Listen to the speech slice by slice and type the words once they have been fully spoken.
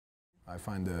I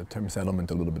find the term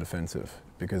settlement a little bit offensive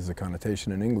because the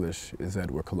connotation in English is that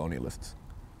we're colonialists.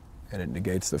 And it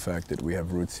negates the fact that we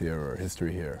have roots here or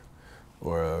history here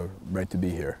or a right to be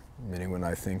here. Meaning when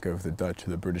I think of the Dutch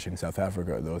or the British in South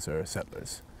Africa, those are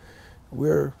settlers.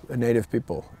 We're a native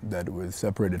people that was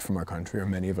separated from our country, or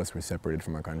many of us were separated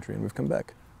from our country, and we've come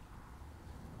back.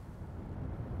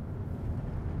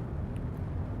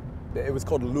 It was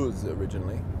called Luz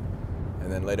originally,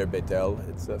 and then later Beit El.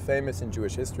 It's famous in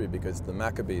Jewish history because the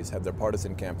Maccabees had their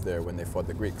partisan camp there when they fought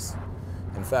the Greeks.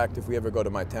 In fact, if we ever go to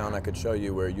my town, I could show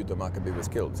you where Yehuda Maccabee was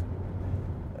killed.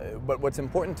 But what's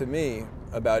important to me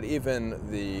about even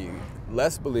the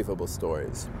less believable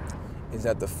stories is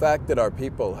that the fact that our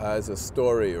people has a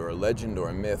story or a legend or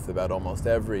a myth about almost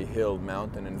every hill,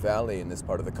 mountain, and valley in this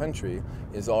part of the country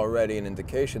is already an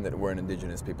indication that we're an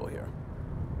indigenous people here.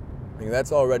 I mean,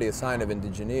 that's already a sign of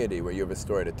indigeneity where you have a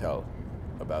story to tell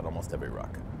about almost every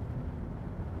rock.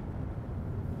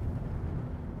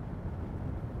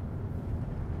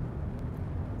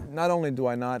 Not only do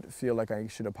I not feel like I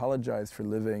should apologize for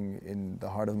living in the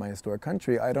heart of my historic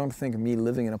country, I don't think me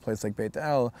living in a place like Beit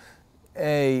El,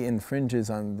 A, infringes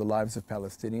on the lives of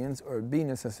Palestinians, or B,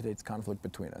 necessitates conflict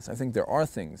between us. I think there are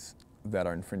things that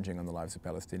are infringing on the lives of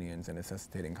Palestinians and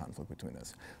necessitating conflict between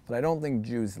us. But I don't think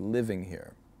Jews living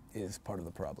here is part of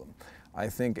the problem. I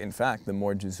think, in fact, the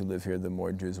more Jews who live here, the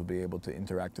more Jews will be able to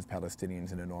interact with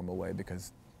Palestinians in a normal way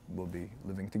because we'll be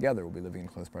living together, we'll be living in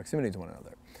close proximity to one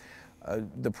another.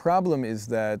 The problem is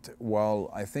that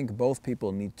while I think both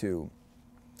people need to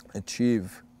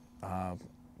achieve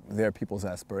their people's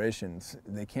aspirations,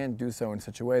 they can't do so in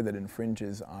such a way that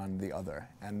infringes on the other.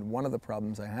 And one of the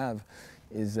problems I have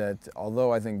is that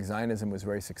although I think Zionism was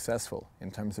very successful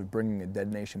in terms of bringing a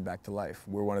dead nation back to life,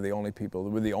 we're the only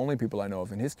people I know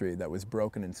of in history that was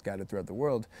broken and scattered throughout the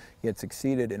world, yet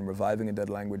succeeded in reviving a dead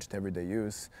language to everyday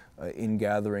use, in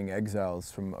gathering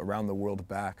exiles from around the world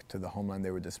back to the homeland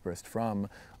they were dispersed from,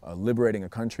 liberating a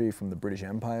country from the British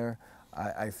Empire.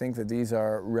 I think that these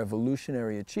are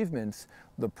revolutionary achievements.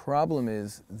 The problem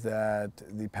is that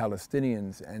the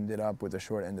Palestinians ended up with the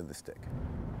short end of the stick.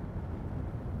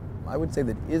 I would say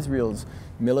that Israel's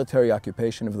military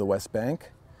occupation of the West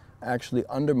Bank actually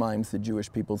undermines the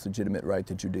Jewish people's legitimate right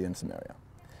to Judea and Samaria.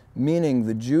 Meaning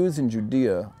the Jews in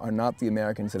Judea are not the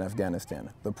Americans in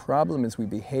Afghanistan. The problem is we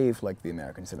behave like the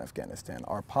Americans in Afghanistan.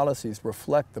 Our policies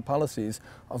reflect the policies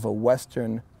of a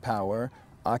Western power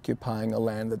occupying a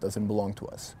land that doesn't belong to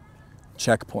us.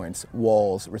 Checkpoints,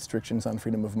 walls, restrictions on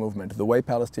freedom of movement. The way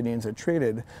Palestinians are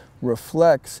treated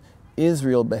reflects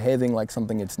Israel behaving like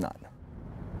something it's not.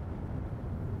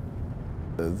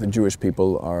 The Jewish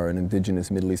people are an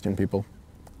indigenous Middle Eastern people.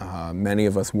 Many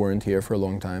of us weren't here for a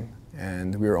long time,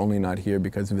 and we were only not here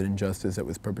because of an injustice that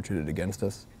was perpetrated against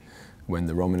us when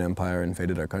the Roman Empire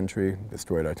invaded our country,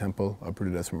 destroyed our temple,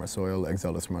 uprooted us from our soil,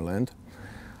 exiled us from our land.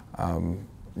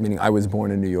 Meaning I was born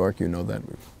in New York, you know that,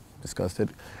 we've discussed it,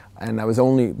 and I was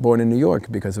only born in New York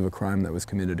because of a crime that was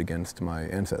committed against my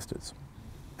ancestors.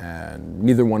 And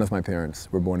neither one of my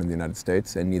parents were born in the United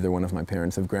States, and neither one of my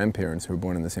parents have grandparents who were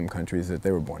born in the same countries that they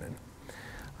were born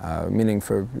in. Meaning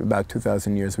for about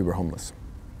 2,000 years we were homeless.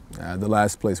 The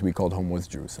last place we called home was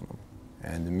Jerusalem.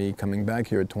 And me coming back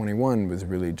here at 21 was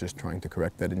really just trying to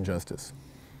correct that injustice.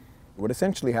 What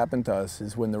essentially happened to us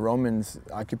is when the Romans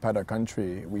occupied our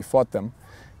country, we fought them,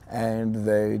 and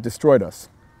they destroyed us.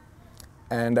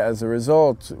 And as a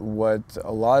result, what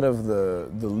a lot of the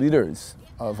leaders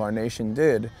of our nation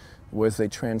did was they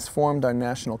transformed our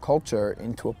national culture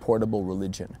into a portable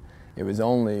religion. It was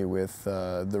only with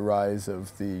the rise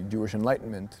of the Jewish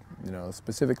Enlightenment,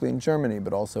 specifically in Germany,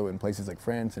 but also in places like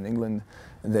France and England,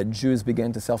 that Jews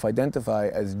began to self-identify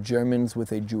as Germans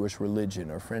with a Jewish religion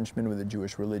or Frenchmen with a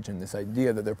Jewish religion. This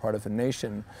idea that they're part of a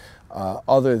nation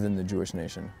other than the Jewish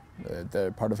nation.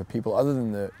 They're part of a people other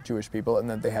than the Jewish people, and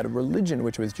that they had a religion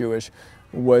which was Jewish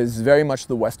was very much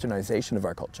the westernization of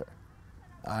our culture.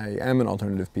 I am an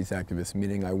alternative peace activist,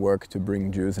 meaning I work to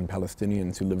bring Jews and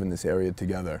Palestinians who live in this area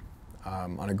together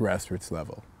on a grassroots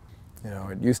level.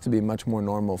 It used to be much more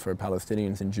normal for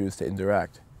Palestinians and Jews to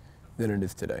interact than it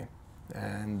is today.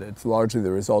 And it's largely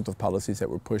the result of policies that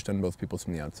were pushed on both peoples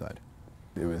from the outside.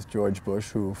 It was George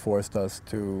Bush who forced us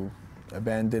to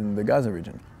abandon the Gaza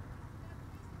region.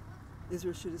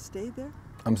 Israel should have stayed there?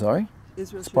 I'm sorry?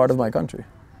 Israel it's part of my country.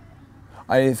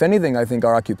 If anything, I think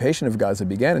our occupation of Gaza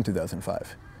began in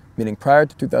 2005, meaning prior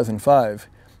to 2005,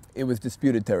 it was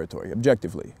disputed territory,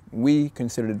 objectively. We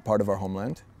considered it part of our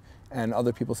homeland, and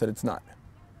other people said it's not,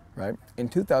 right? In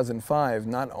 2005,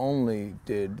 not only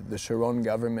did the Sharon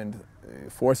government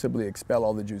forcibly expel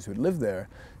all the Jews who had lived there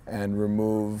and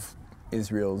remove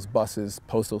Israel's buses,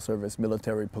 postal service,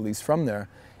 military, police from there,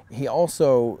 he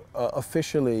also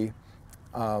officially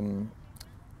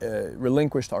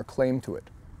relinquished our claim to it,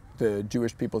 the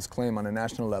Jewish people's claim on a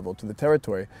national level to the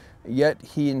territory. Yet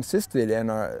he insisted, and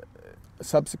our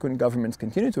subsequent governments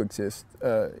continue to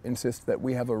insist that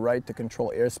we have a right to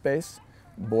control airspace,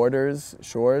 borders,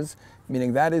 shores,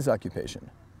 meaning that is occupation.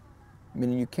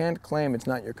 Meaning you can't claim it's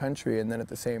not your country and then at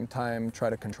the same time try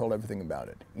to control everything about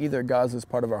it. Either Gaza is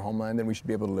part of our homeland and we should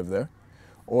be able to live there,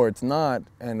 or it's not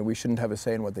and we shouldn't have a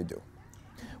say in what they do.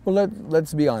 Well,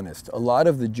 let's be honest. A lot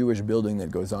of the Jewish building that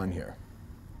goes on here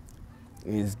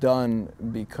is done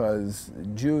because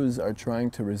Jews are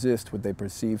trying to resist what they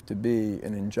perceive to be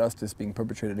an injustice being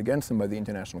perpetrated against them by the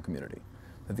international community.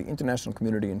 That the international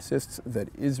community insists that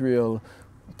Israel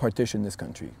partition this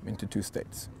country into two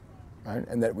states, right?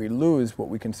 And that we lose what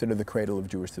we consider the cradle of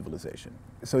Jewish civilization.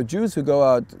 So Jews who go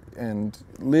out and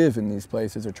live in these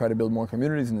places or try to build more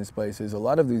communities in these places, a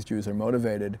lot of these Jews are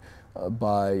motivated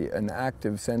by an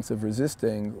active sense of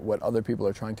resisting what other people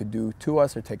are trying to do to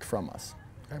us or take from us.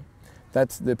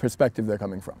 That's the perspective they're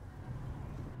coming from.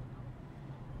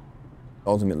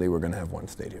 Ultimately, we're going to have one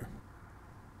state here.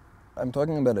 I'm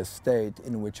talking about a state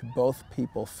in which both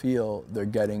people feel they're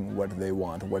getting what they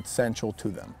want, what's central to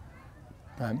them.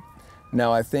 Okay?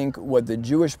 Now, I think what the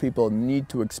Jewish people need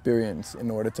to experience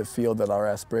in order to feel that our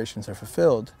aspirations are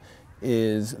fulfilled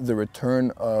is the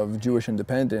return of Jewish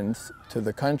independence to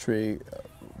the country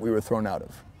we were thrown out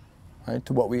of, right?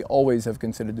 To what we always have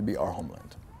considered to be our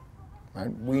homeland. Right?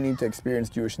 We need to experience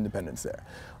Jewish independence there.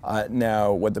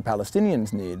 Now, what the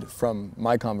Palestinians need, from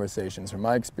my conversations, from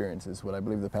my experiences, what I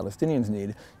believe the Palestinians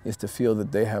need is to feel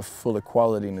that they have full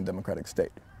equality in a democratic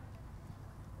state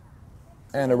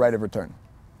and a right of return.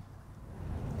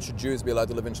 Should Jews be allowed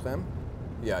to live in Shechem?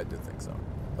 Yeah, I do think so.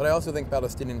 But I also think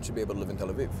Palestinians should be able to live in Tel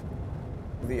Aviv.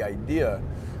 The idea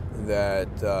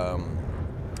that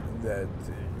that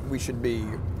we should be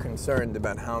concerned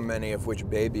about how many of which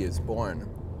baby is born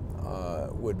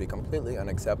would be completely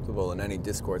unacceptable in any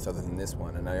discourse other than this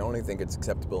one. And I only think it's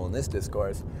acceptable in this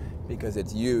discourse because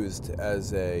it's used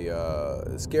as a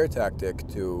scare tactic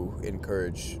to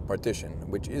encourage partition,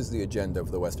 which is the agenda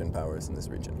of the Western powers in this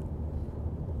region.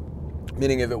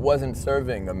 Meaning if it wasn't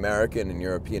serving American and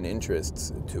European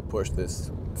interests to push this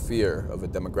fear of a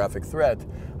demographic threat,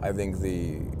 I think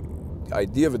the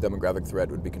idea of a demographic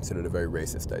threat would be considered a very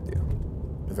racist idea,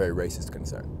 a very racist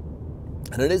concern.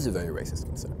 And it is a very racist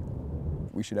concern.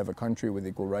 We should have a country with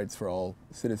equal rights for all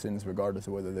citizens, regardless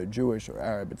of whether they're Jewish or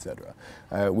Arab, etc.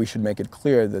 We should make it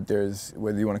clear that there's,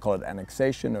 whether you want to call it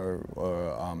annexation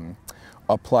or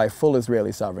apply full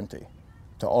Israeli sovereignty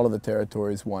to all of the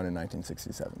territories won in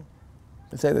 1967.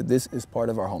 To say that this is part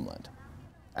of our homeland.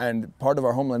 And part of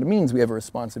our homeland means we have a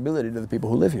responsibility to the people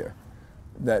who live here.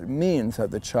 That means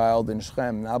that the child in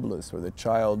Shechem, Nablus, or the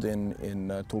child in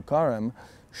Tulkarem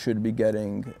should be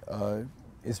getting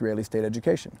Israeli state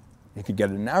education. He could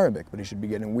get it in Arabic, but he should be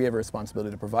getting, we have a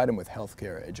responsibility to provide him with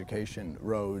healthcare, education,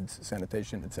 roads,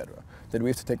 sanitation, etc. That we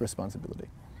have to take responsibility.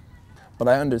 But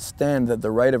I understand that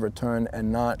the right of return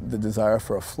and not the desire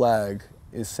for a flag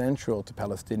is central to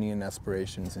Palestinian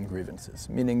aspirations and grievances,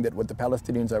 meaning that what the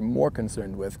Palestinians are more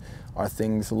concerned with are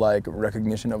things like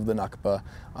recognition of the Nakba,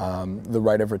 the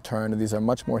right of return. These are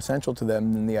much more central to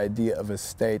them than the idea of a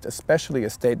state, especially a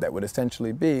state that would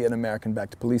essentially be an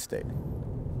American-backed police state.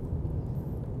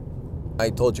 I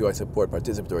told you I support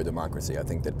participatory democracy. I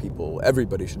think that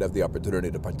everybody should have the opportunity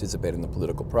to participate in the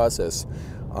political process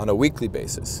on a weekly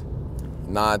basis.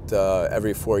 Not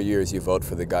every 4 years you vote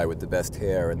for the guy with the best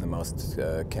hair and the most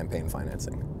campaign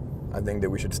financing. I think that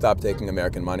we should stop taking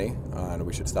American money and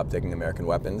we should stop taking American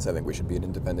weapons. I think we should be an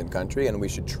independent country and we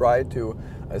should try to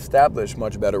establish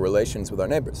much better relations with our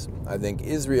neighbors. I think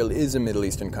Israel is a Middle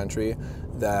Eastern country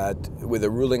that, with a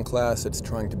ruling class that's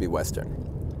trying to be Western.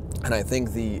 And I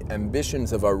think the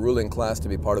ambitions of our ruling class to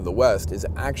be part of the West is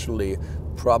actually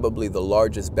probably the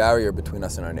largest barrier between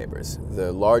us and our neighbors,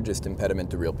 the largest impediment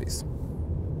to real peace.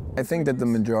 I think that the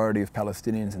majority of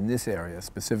Palestinians in this area,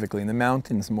 specifically in the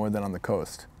mountains more than on the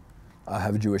coast,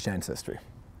 have Jewish ancestry.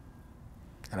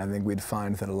 And I think we'd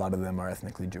find that a lot of them are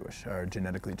ethnically Jewish, or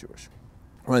genetically Jewish.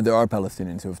 Right, there are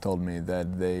Palestinians who have told me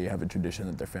that they have a tradition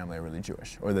that their family are really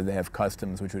Jewish, or that they have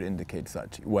customs which would indicate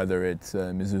such, whether it's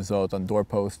mezuzot on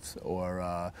doorposts,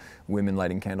 or women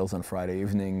lighting candles on Friday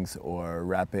evenings, or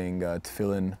wrapping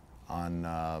tefillin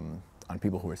on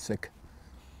people who are sick.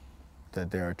 That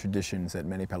there are traditions that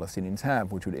many Palestinians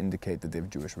have which would indicate that they have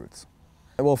Jewish roots.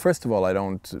 Well, first of all, I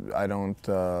don't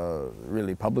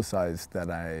really publicize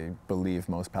that I believe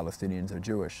most Palestinians are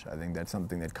Jewish. I think that's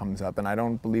something that comes up, and I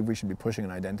don't believe we should be pushing an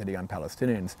identity on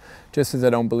Palestinians, just as I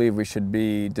don't believe we should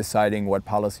be deciding what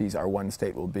policies our one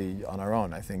state will be on our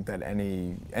own. I think that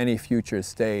any future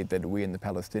state that we and the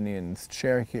Palestinians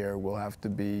share here will have to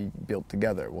be built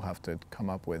together. We'll have to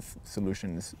come up with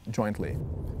solutions jointly.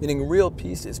 Meaning real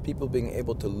peace is people being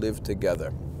able to live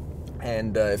together.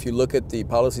 And if you look at the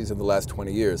policies of the last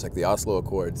 20 years, like the Oslo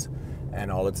Accords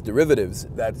and all its derivatives,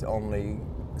 that's only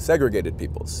segregated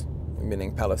peoples,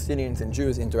 meaning Palestinians and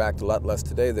Jews interact a lot less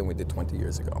today than we did 20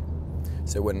 years ago.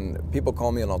 So when people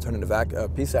call me an alternative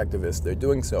peace activist, they're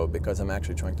doing so because I'm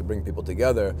actually trying to bring people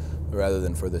together rather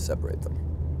than further separate them.